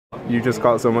You just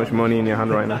got so much money in your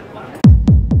hand right now.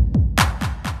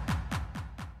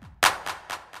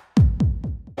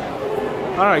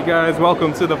 Alright guys,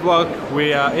 welcome to the vlog.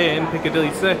 We are in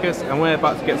Piccadilly Circus and we're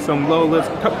about to get some Lola's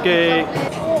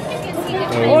cupcakes.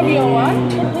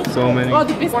 So many. Oh,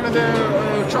 one of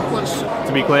the chocolates.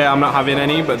 To be clear, I'm not having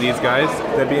any, but these guys,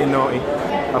 they're being naughty.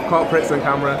 I've caught Pritz on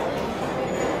camera.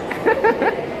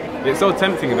 It's so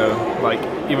tempting though, like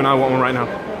even I want one right now.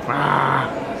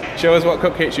 Ah. Show us what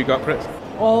cupcakes you got, Pritz.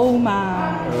 Oh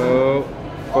man. Oh,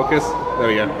 focus. There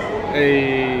we go.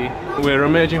 Hey, we're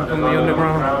emerging from the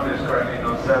underground.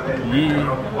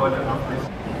 Yeah.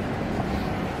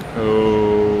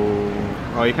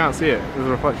 Oh, you can't see it. There's a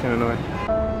reflection in the way.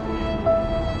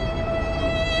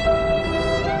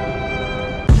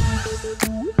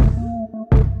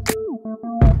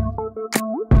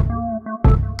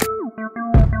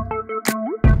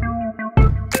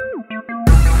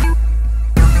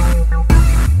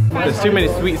 There's too many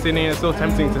sweets in here. It's so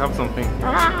tempting to have something.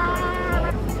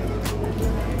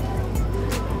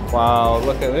 Wow,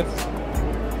 look at this.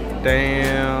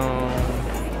 Damn.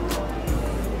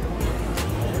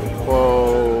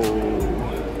 Whoa.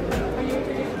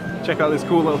 Check out this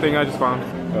cool little thing I just found.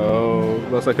 Oh,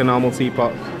 looks like a normal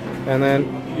teapot. And then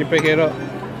you pick it up.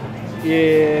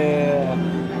 Yeah.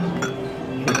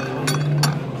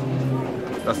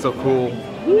 That's so cool.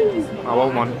 I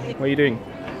want one. What are you doing?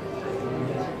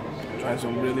 Try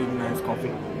some really nice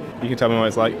coffee. You can tell me what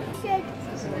it's like.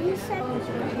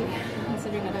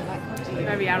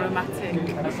 Very aromatic.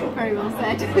 Very well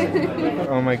said.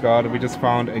 Oh my god, we just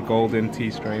found a golden tea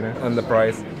strainer and the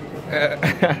price.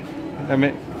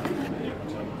 Emmett,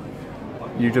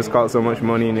 you just got so much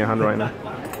money in your hand right now.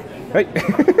 Hey!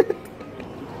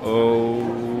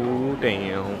 Oh,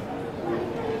 damn.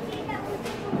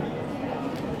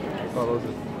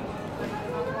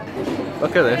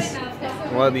 Look at this.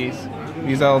 What are these?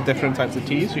 These are all different types of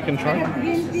teas you can try.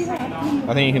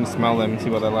 I think you can smell them and see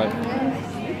what they're like.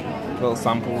 Little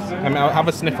samples. I mean, I'll have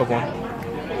a sniff of one.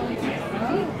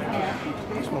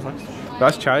 Smells nice.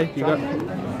 That's chai. You got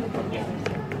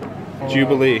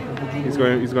Jubilee. He's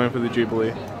going for the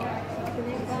Jubilee.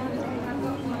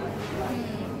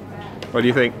 What do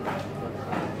you think?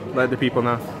 Let the people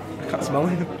know. I can't smell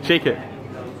it. Shake it.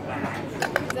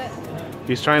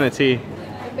 He's trying a tea.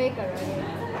 The baker,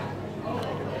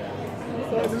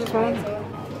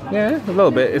 Yeah, a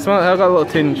little bit. It smells. I've got a little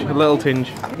tinge.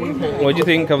 What do you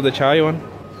think of the chai one?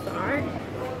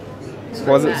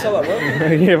 Was it?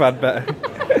 You've had better.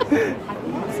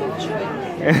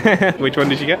 Which one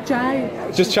did you get? Chai.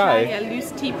 Just chai? Yeah,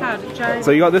 loose tea powder chai.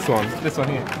 So you got this one? This one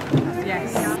here?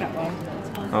 Yes.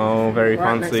 Oh, very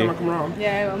fancy.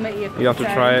 Yeah, we'll make you a cup You have to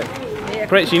of try it. Yeah.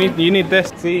 Pritch, you need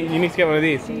this. See, you need to get one of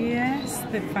these. Yes,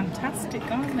 they're fantastic,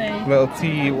 aren't they? Little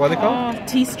tea, what are they called? Oh,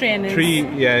 tea strainers.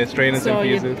 Strainers, so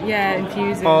infusers.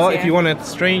 infusers. Or yeah. if you want to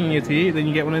strain your tea, then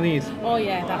you get one of these. Oh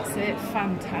yeah, that's it.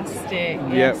 Fantastic.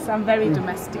 Yes, Yep. I'm very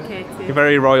domesticated. You're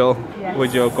very royal Yes.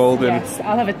 with your golden Yes,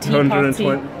 I'll have a tea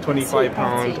 £125.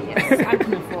 party. Yes, I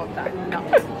can afford that. Not.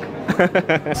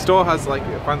 The store has like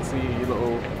a fancy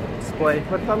little display.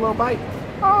 Look at that little bike.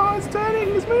 Oh, it's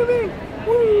turning, it's moving.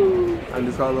 Woo! And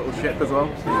it's got a little ship as well.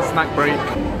 Snack break.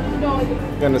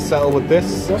 Gonna settle with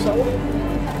this.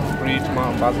 Brie,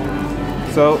 tomato, basil.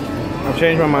 So, I've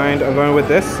changed my mind. I'm going with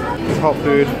this. It's hot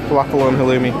food, falafel and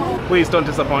halloumi. Please don't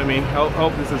disappoint me.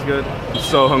 Hope this is good. I'm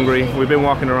so hungry. We've been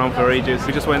walking around for ages.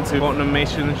 We just went to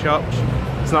Automation shop.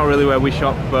 It's not really where we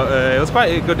shop, but it was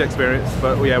quite a good experience.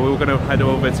 But yeah, we were going to head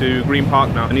over to Green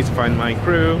Park now. I need to find my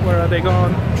crew. Where are they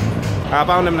gone? I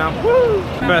found them now. Woo!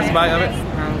 First bite of it.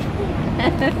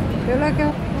 Let's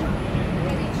go.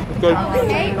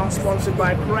 Not sponsored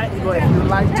by Pret, but if you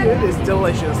liked it, it's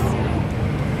delicious.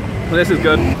 Well, this is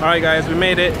good. Alright guys, we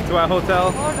made it to our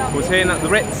hotel. We're staying at the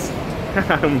Ritz.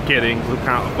 I'm kidding, we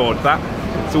can't afford that.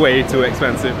 It's way too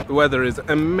expensive. The weather is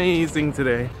amazing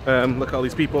today. Look at all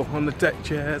these people on the deck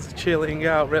chairs, chilling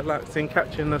out, relaxing,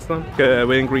 catching the sun.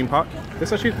 We're in Green Park.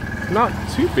 It's actually not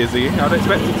too busy. I'd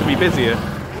expect it to be busier.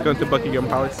 Going to Buckingham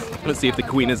Palace. Let's see if the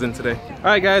Queen is in today.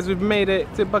 Alright guys, we've made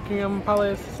it to Buckingham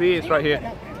Palace. See, it's right here.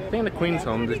 I think the Queen's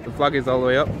home. The flag is all the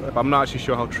way up, but I'm not actually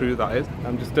sure how true that is.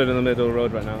 I'm just stood in the middle of the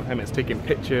road right now. Emmett's taking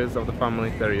pictures of the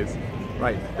family. There he is.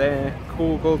 Right there.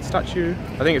 Cool gold statue.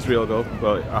 I think it's real gold,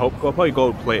 but I hope probably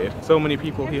gold plated. So many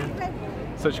people here.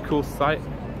 Such a cool sight.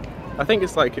 I think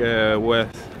it's like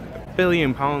worth £1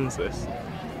 billion this.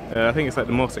 I think it's like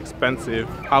the most expensive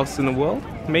house in the world,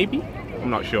 maybe? I'm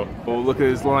not sure. Oh, look at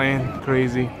this lion,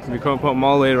 crazy. We can't put them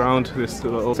all the way around this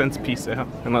little centerpiece there.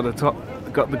 And at the top,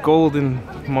 we've got the golden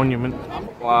monument.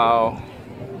 Wow,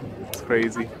 it's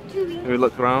crazy. And we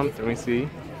look around and we see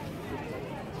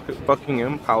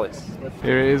Buckingham Palace.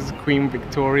 Here is Queen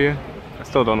Victoria. I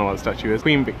still don't know what the statue is.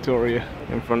 Queen Victoria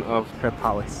in front of her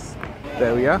palace.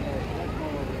 There we are.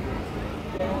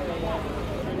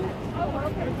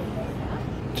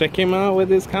 Check him out with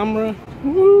his camera.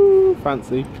 Woo,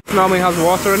 fancy. It normally has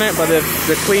water in it, but they're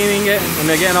cleaning it and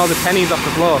they're getting all the pennies off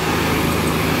the floor.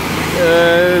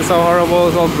 It's so horrible,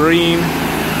 it's all green.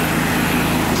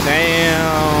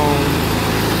 Damn.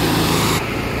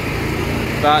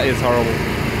 That is horrible.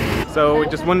 So we're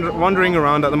just wandering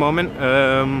around at the moment.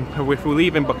 If we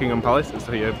leave in Buckingham Palace, it's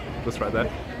here, just right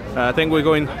there. I think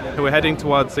we're heading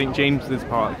towards St James's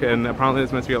Park, and apparently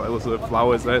there's meant to be like lots of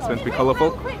flowers there. It's meant to be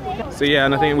colourful. So yeah,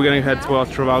 and I think we're going to head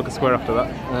towards Trafalgar Square after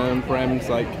that. Prem's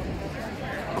like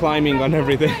climbing on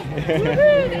everything.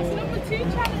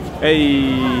 Hey,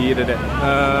 you did it.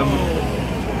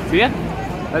 So yeah,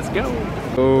 let's go.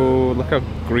 Oh, look how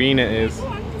green it is.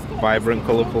 Vibrant,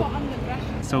 colourful.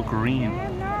 So green.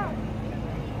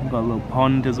 We've got a little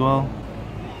pond as well.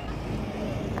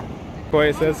 What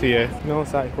it says here, no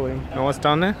cycling. Know what's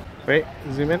down there? Wait,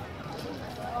 zoom in.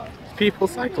 People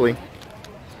cycling.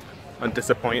 I'm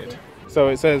disappointed. So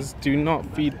it says, do not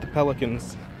feed the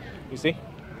pelicans. You see?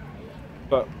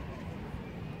 But,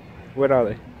 where are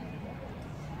they?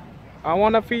 I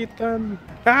want to feed them.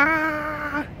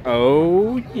 Ah!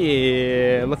 Oh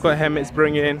yeah, look what Hemmett's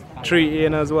bringing. Treat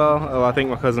in as well. Oh, I think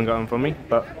my cousin got them for me,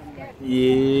 but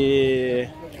yeah,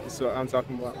 that's what I'm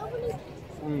talking about.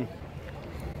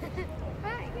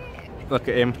 Look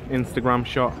at him, Instagram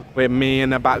shot with me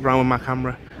in the background with my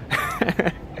camera.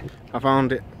 I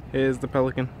found it. Here's the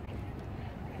pelican.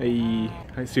 Hey,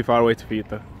 it's too far away to feed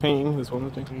though. Hey, there's one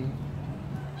thing.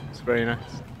 It's very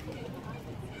nice.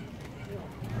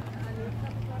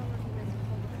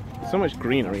 So much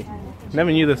greenery.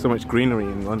 Never knew there's so much greenery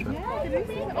in London.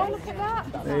 Oh, look at that.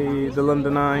 Hey, the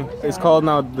London Eye. It's called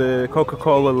now the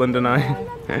Coca-Cola London Eye.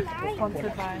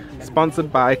 Sponsored by.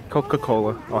 Sponsored by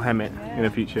Coca-Cola or Hemmett in the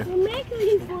future.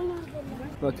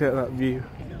 Look at that view.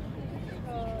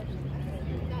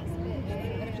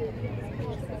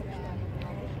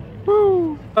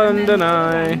 Woo! London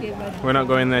Eye. We're not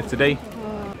going there today.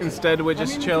 Instead, we're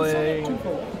just chilling.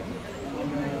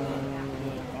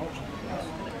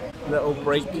 Little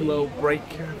break.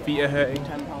 Feet are hurting.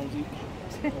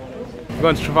 We're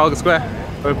going to Trafalgar Square.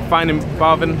 We're finding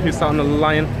Barvin, who's sat on the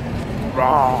lion.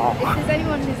 Rawr. If there's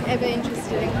anyone who's ever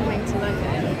interested in coming to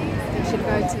London, you should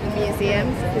go to the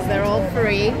museums because they're all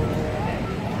free.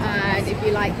 And if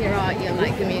you like your art, you'll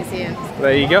like the museums.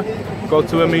 There you go. Go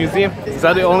to a museum. Is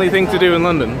that the only thing to do in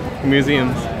London?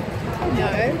 Museums? No,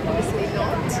 obviously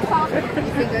not.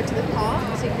 You can go to the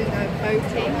parks, you can go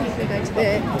boating, you can go to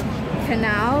the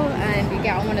canal and you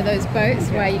get on one of those boats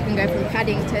where you can go from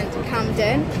Paddington to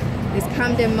Camden. There's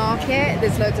Camden Market,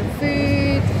 there's loads of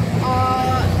food,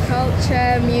 art,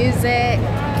 culture, music.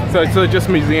 So just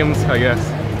museums, I guess.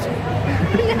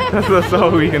 That's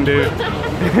all we can do.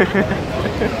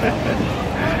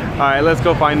 Alright, let's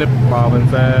go find the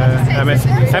Barvins. Hemmett.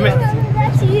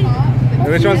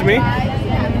 Which one's me?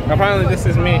 Apparently this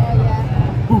is me.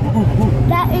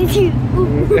 That is you.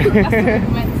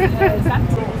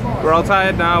 We're all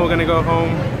tired now, we're gonna go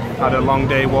home. Had a long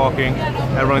day walking,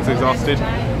 everyone's exhausted.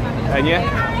 And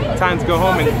yeah, time to go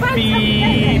home and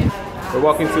feed. We're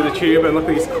walking through the tube and look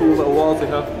at these cool little walls they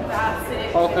have.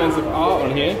 All kinds of art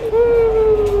on here.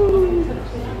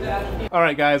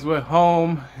 Alright guys, we're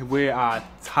home. We are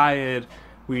tired.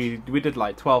 We did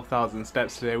like 12,000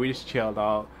 steps today. We just chilled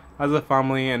out as a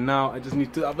family and now I just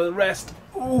need to have a rest.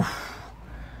 Oof.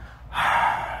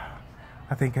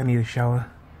 I think I need a shower.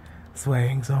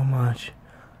 Sweating so much.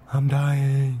 I'm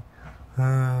dying.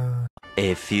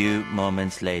 A few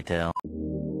moments later.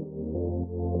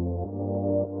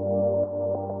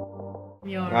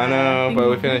 I know, but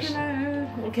we finished.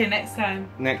 Okay, next time.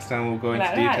 Next time we'll go into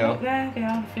Like, detail. Right, look there, they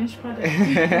are finished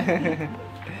product.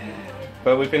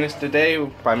 But we finished the day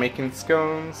by making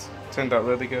scones. Turned out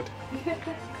really good.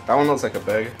 That one looks like a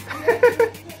burger.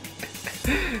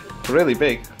 Really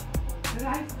big.